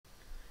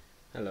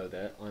Hello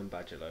there, I'm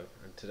Badgelo,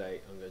 and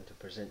today I'm going to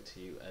present to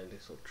you a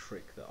little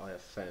trick that I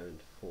have found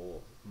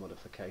for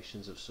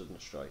modifications of Sudden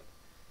Strike.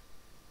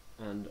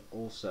 And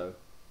also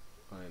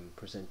I'm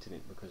presenting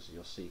it because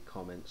you'll see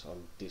comments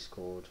on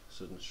Discord,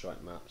 Sudden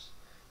Strike maps,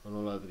 and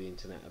all over the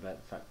internet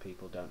about the fact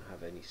people don't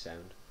have any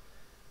sound.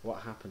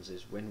 What happens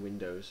is when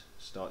Windows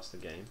starts the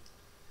game,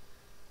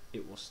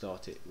 it will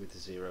start it with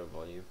zero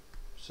volume.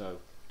 So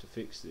to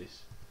fix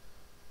this,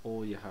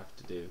 all you have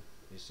to do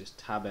is just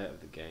tab out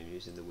of the game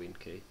using the Win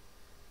key.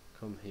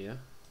 Come here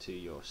to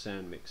your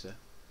sound mixer.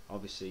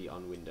 Obviously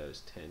on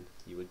Windows 10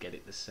 you would get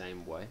it the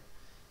same way.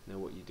 Now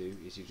what you do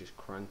is you just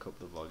crank up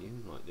the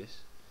volume like this.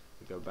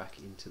 You go back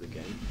into the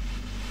game.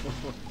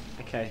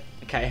 okay.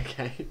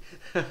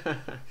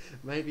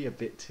 Maybe a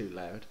bit too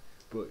loud,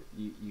 but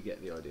you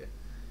get the idea.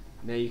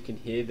 Now you can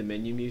hear the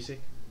menu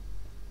music.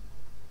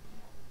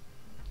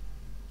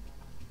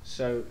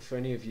 So for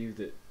any of you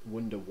that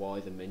wonder why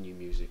the menu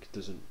music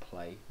doesn't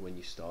play when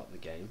you start the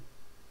game,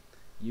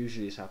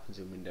 usually this happens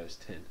in Windows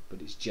 10, but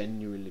it's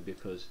genuinely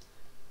because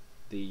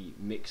the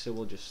mixer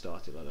will just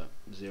start it like that,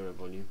 zero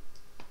volume.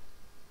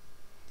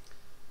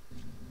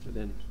 But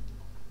then,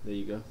 there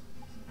you go.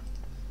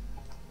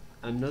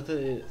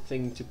 Another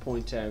thing to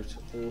point out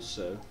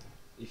also,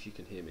 if you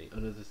can hear me,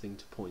 another thing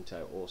to point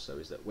out also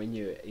is that when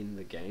you're in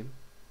the game,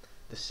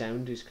 the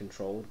sound is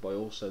controlled by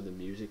also the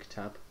music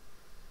tab.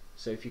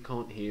 So if you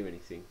can't hear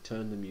anything,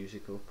 turn the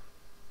music up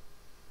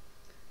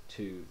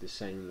to the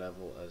same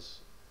level as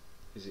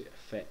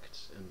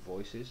effects and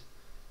voices,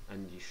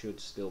 and you should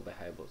still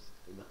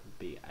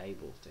be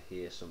able to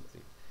hear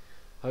something.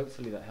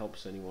 Hopefully that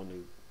helps anyone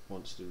who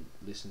wants to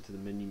listen to the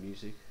menu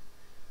music,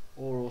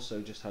 or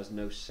also just has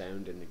no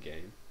sound in the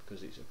game,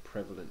 because it's a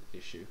prevalent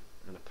issue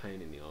and a pain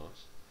in the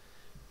arse.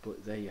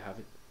 But there you have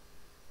it,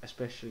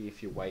 especially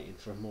if you're waiting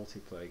for a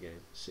multiplayer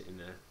game, sitting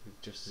there with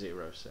just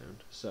zero sound.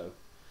 So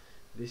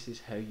this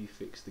is how you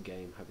fix the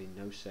game having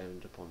no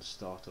sound upon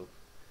startup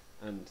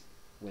and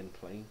when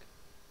playing.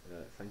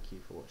 Thank you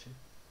for watching.